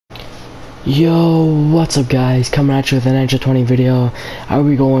Yo, what's up guys? Coming at you with an NHL 20 video. I'll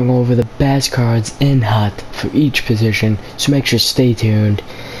be going over the best cards in HUT for each position, so make sure to stay tuned.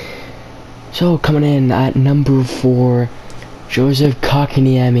 So coming in at number 4, Joseph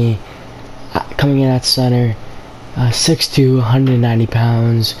Kotkaniemi, coming in at center, 6'2", 190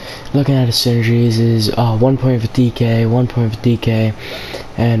 pounds. Looking at his synergies is 1 point for DK, 1 point for DK,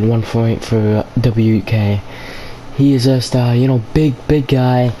 and 1 point for WK. He is just big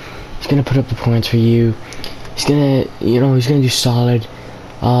guy. He's gonna put up the points for you. He's gonna do solid.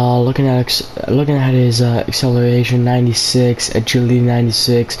 Looking at his acceleration 96, agility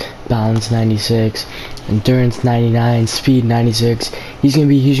 96, balance 96, endurance 99, speed 96. He's gonna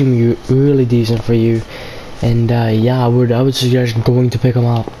be really decent for you. And yeah, I would suggest going to pick him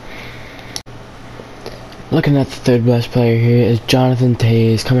up. Looking at the third best player here is Jonathan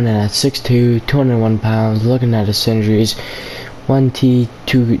Taze, coming in at 6'2", 201 pounds. Looking at his synergies, 1T,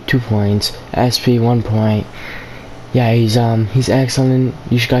 2 points, SP 1 point. Yeah, he's excellent.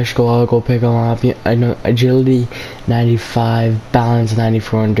 You guys should go pick him up. I know agility 95, balance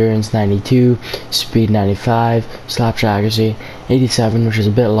 94, endurance 92, speed 95, slapshot accuracy 87, which is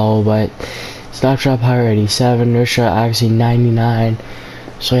a bit low, but slapshot power 87, wrist shot accuracy 99.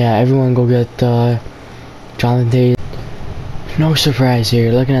 So yeah, everyone go get Jonathan Taze. No surprise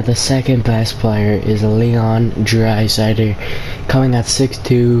here. Looking at the second best player is Leon Draisaitl, coming at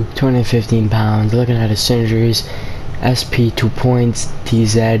 6'2", 215 pounds. Looking at his synergies, SP 2 points,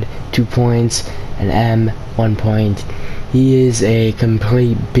 TZ 2 points, and M 1 point. He is a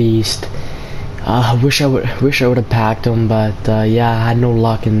complete beast. I wish I would have packed him, but yeah, I had no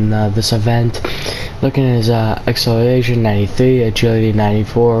luck in this event. Looking at his acceleration 93, agility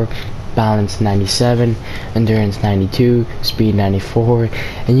 94, balance 97, endurance 92, speed 94,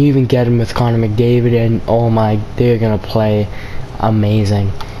 and you even get him with Connor McDavid, and oh my, they're gonna play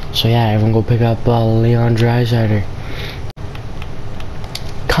amazing. So yeah, everyone go pick up Leon Draisaitl.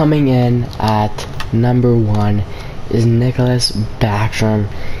 Coming in at number 1 is Nicholas Backstrom.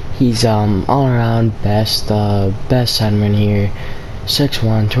 He's all around best centerman here.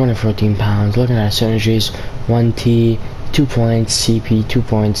 6'1", 214 pounds. Looking at synergies, 1T, 2 points, CP 2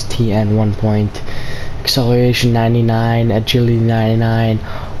 points, TN 1 point, acceleration 99, agility 99,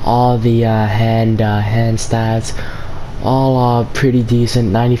 all the hand stats, all pretty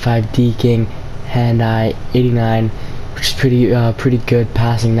decent. 95 deking, hand eye 89, which is pretty good.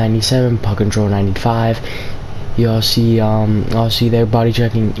 Passing 97, puck control 95. You all see their body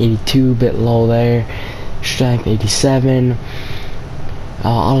checking 82, bit low there. Strength 87.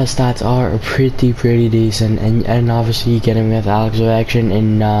 All the stats are pretty decent, and obviously you get him with Alex Ovechkin,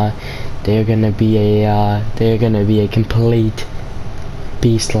 and they're gonna be a complete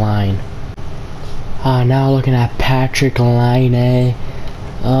beast line. Now looking at Patrick Laine.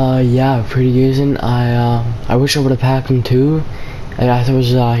 Yeah, pretty decent. I wish I would have packed him too. I was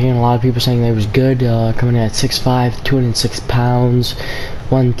hearing a lot of people saying that it was good. Coming in at 6'5", 206 pounds.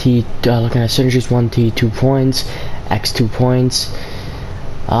 1T. Looking at synergies, 1T, 2 points, X 2 points.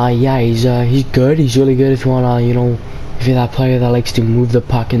 Yeah, he's good. He's really good if you wanna, if you're that player that likes to move the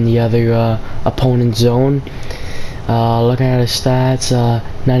puck in the other opponent's zone. Looking at his stats,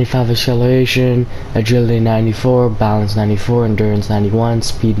 95 acceleration, agility 94, balance 94, endurance 91,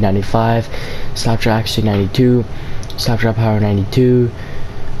 speed 95, slapshot accuracy 92, slapshot power 92,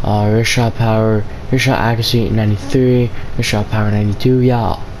 wrist shot accuracy 93, wrist shot power 92.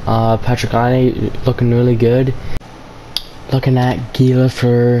 Yeah, Patrick Laine looking really good. Looking at Gila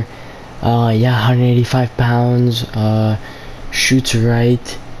for, yeah, 185 pounds, shoots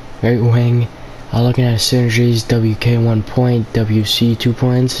right wing. Looking at his synergies, WK 1 point, WC 2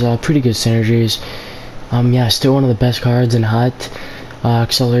 points, pretty good synergies. Yeah, still one of the best cards in HUT.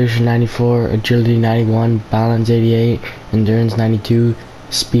 Acceleration 94, agility 91, balance 88, endurance 92,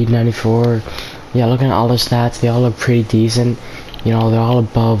 speed 94. Yeah, looking at all the stats, they all look pretty decent. They're all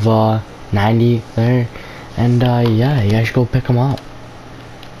above 90 there. And yeah, you guys should go pick them up.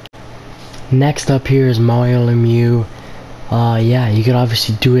 Next up here is Mario Lemieux. Yeah, you could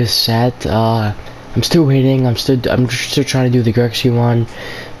obviously do his set. I'm still waiting. I'm still trying to do the Gretzky one.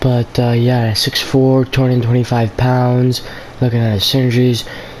 But yeah, 6'4", 225 pounds. Looking at his synergies,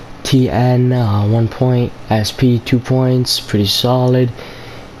 TN 1 point, SP 2 points, pretty solid.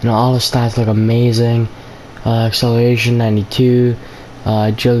 All the stats look amazing. Acceleration 92.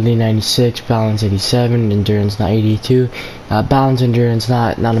 Agility 96, balance 87, endurance not 82. Balance endurance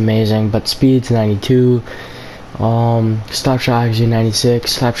not amazing, but speed's 92. Slapshot accuracy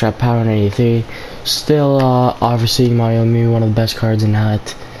 96, slapshot power 93. Still, obviously Mario Lemieux, one of the best cards in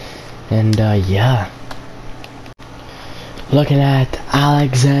HUT. And yeah. Looking at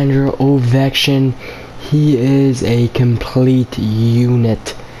Alexander Ovechkin, he is a complete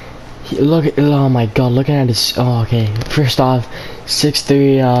unit. Oh my god, looking at his, oh okay, first off,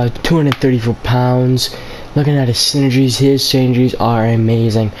 6'3", 234 pounds. Looking at his synergies are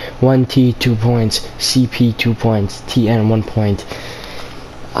amazing. 1T 2 points, CP 2 points, TN 1 point.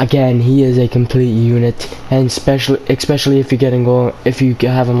 Again, he is a complete unit, and especially if you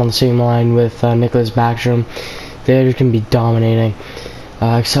have him on the same line with Nicholas Backstrom, they can be dominating.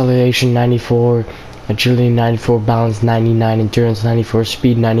 Acceleration 94, agility 94, balance 99, endurance 94,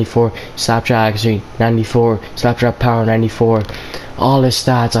 speed 94, slapshot accuracy 94, slapshot power 94. All his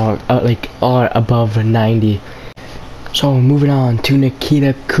stats are above 90. So moving on to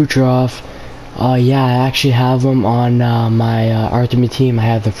Nikita Kucherov. Yeah, I actually have him on my Ultimate team. I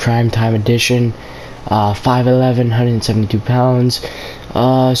have the Primetime Edition. 5'11", 172 pounds.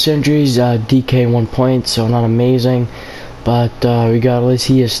 Synergies, DK 1 point, so not amazing. But regardless,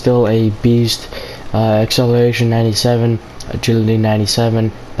 he is still a beast. Acceleration 97, agility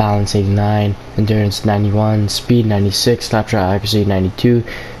 97, balance 89, endurance 91, speed 96, slapshot accuracy 92,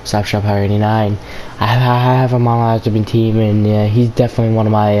 slapshot power 89. I have him on my Ultimate team, and he's definitely one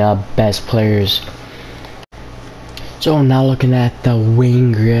of my best players. So now looking at the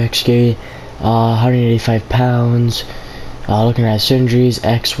Wayne Gretzky, 185 pounds. Looking at synergies,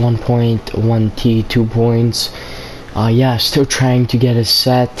 X 1 point, 1T 2 points. Yeah, still trying to get a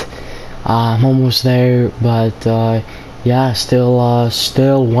set. I'm almost there, but yeah, still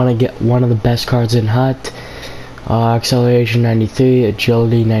want to get one of the best cards in HUT. Acceleration 93,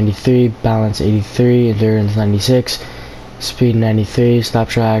 agility 93, balance 83, endurance 96, speed 93,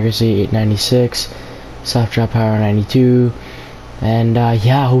 slapshot accuracy 96, slapshot power 92, and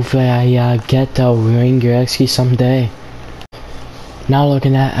yeah, hopefully I get Wayne Gretzky someday. Now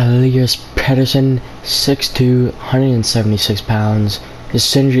looking at Elias Pettersson, 6'2", 176 pounds. His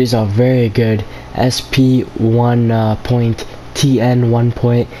synergies are very good. SP 1 point, TN 1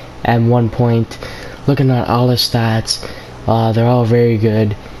 point, and 1 point. Looking at all his stats, they're all very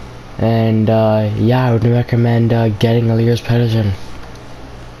good. And yeah, I would recommend getting Elias Pettersson.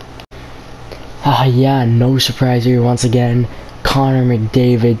 Yeah, no surprise here once again. Connor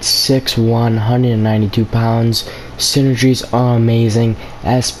McDavid, 6'1", 192 pounds. Synergies are amazing.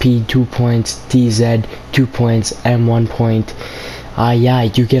 SP 2 points, DZ 2 points, and 1 point. Yeah,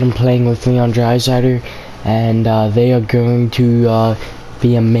 you get him playing with Leon Draisaitl, and they are going to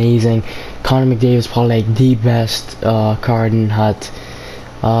be amazing. Connor McDavid is probably like the best card in HUT.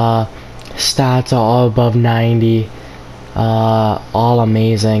 Stats are all above 90. All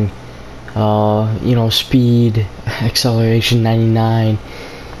amazing. You know, speed, acceleration 99.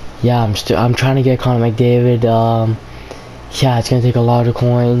 Yeah, I'm trying to get Connor McDavid. Yeah, it's gonna take a lot of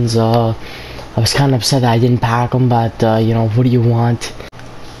coins. I was kind of upset that I didn't pack him, but you know, what do you want?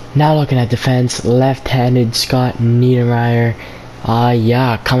 Now looking at defense, left-handed Scott Niedermayer.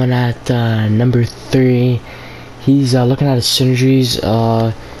 Yeah, coming at number 3. He's looking at his synergies.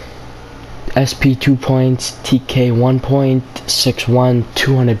 SP 2 points, TK 1 point, 6'1",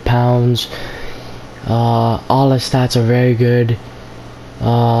 200 pounds. All his stats are very good.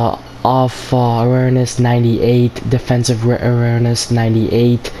 Off awareness 98, defensive awareness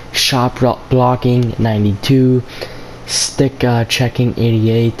 98, shot blocking 92, stick checking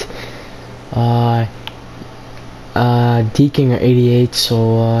 88, deking are 88.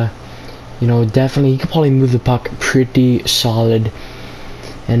 So you know, definitely you could probably move the puck pretty solid.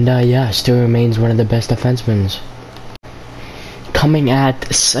 And yeah, still remains one of the best defensemen. Coming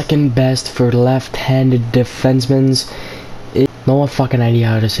at second best for left-handed defensemen, no fucking idea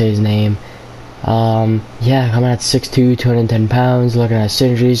how to say his name. Yeah, coming at 6'2", 210 pounds. Looking at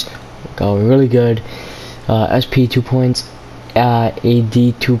synergies, go really good. SP 2 points,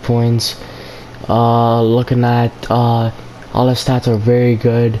 AD 2 points. Looking at all his stats are very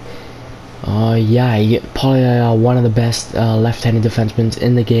good. Yeah, probably one of the best left-handed defensemen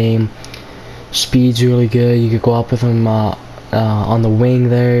in the game. Speed's really good. You could go up with him on the wing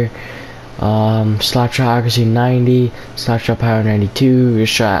there. Slapshot accuracy 90, slapshot power 92,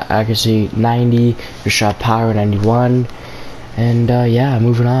 wrist shot accuracy 90, wrist shot power 91, and yeah,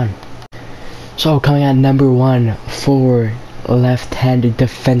 moving on. So coming at number 1 for left-handed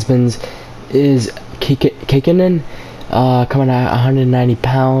defensemen is Kekkonen. Coming at 190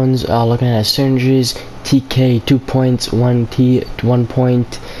 pounds, looking at synergies, TK 2 points, 1T 1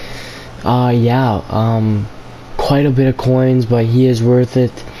 point. Yeah, quite a bit of coins, but he is worth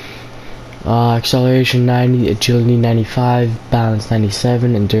it. Acceleration 90, agility 95, balance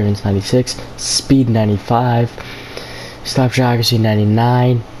 97, endurance 96, speed 95, slapshot accuracy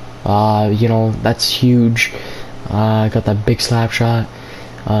 99. You know, that's huge. Got that big slap shot.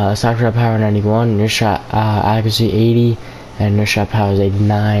 Slap shot power 91, wrist shot accuracy 80, and wrist shot power is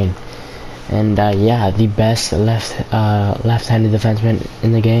 89. And yeah, the best left-handed defenseman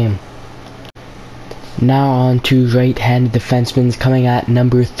in the game. Now on to right-handed defensemen, coming at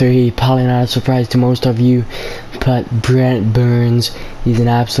number 3. Probably not a surprise to most of you, but Brent Burns. He's an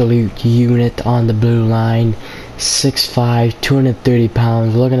absolute unit on the blue line. 6'5", 230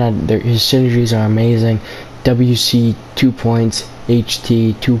 pounds. Looking at his synergies are amazing. WC 2 points,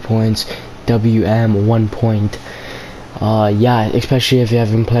 HT 2 points, WM 1 point. Yeah, especially if you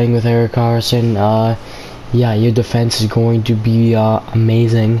have been playing with Erik Karlsson, yeah, your defense is going to be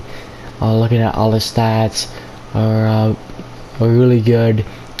amazing. Looking at all the stats are really good.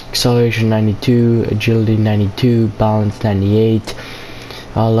 Acceleration 92, agility 92, balance 98.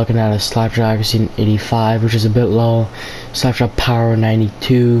 Looking at a slap shot accuracy 85, which is a bit low. Slap shot power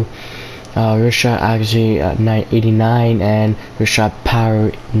 92. Wrist shot accuracy 89, and wrist shot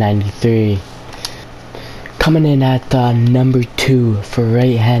power 93. Coming in at number 2 for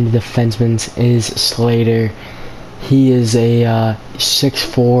right-handed defensemen is Slater. He is a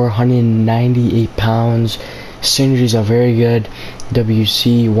 6'4", 198 pounds. Synergies are very good.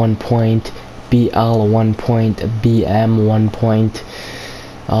 WC 1 point, BL 1 point, BM 1 point.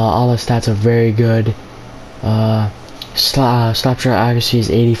 All the stats are very good. Slap shot accuracy is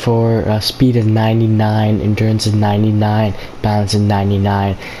 84, speed is 99, endurance is 99, balance is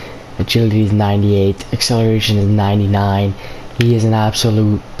 99, agility is 98, acceleration is 99. He is an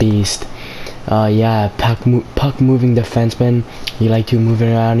absolute beast. Yeah, puck moving defenseman. You like to move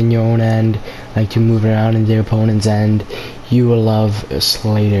it around in your own end, like to move it around in the opponent's end. You will love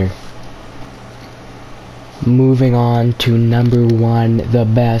Slater. Moving on to number 1, the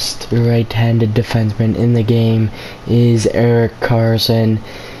best right-handed defenseman in the game is Erik Karlsson.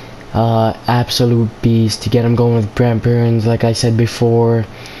 Absolute beast. To get him going with Brent Burns, like I said before,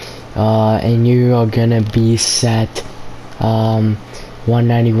 and you are gonna be set.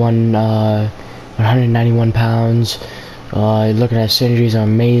 191 pounds. Looking at synergies are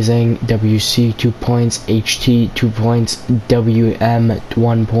amazing. WC 2 points, HT 2 points, WM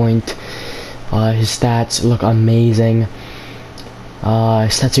 1 point. His stats look amazing. His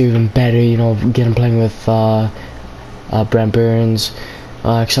stats are even better, you know, get him playing with Brent Burns.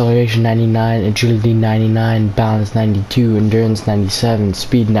 Acceleration 99, agility 99, balance 92, endurance 97,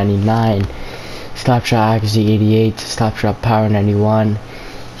 speed 99, slap shot accuracy 88, slap shot power 91.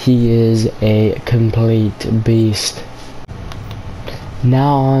 He is a complete beast.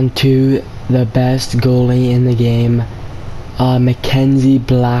 Now on to the best goalie in the game, Mackenzie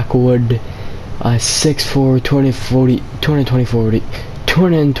Blackwood. 6'4",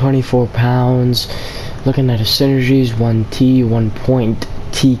 224 pounds. Looking at his synergies, 1T, 1 point,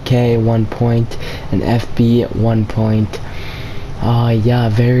 TK, 1 point, and FB, 1 point. Yeah,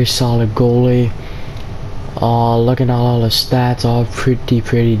 very solid goalie. Looking at all the stats, all pretty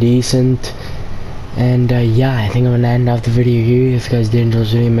decent. And yeah, I think I'm gonna end off the video here. If you guys did enjoy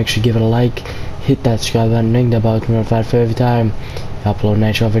this video, make sure to give it a like, hit that subscribe button, ring the bell to be notified for every time I upload an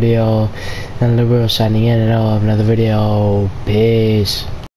NHL video. And Liberal signing in, and I'll have another video. Peace.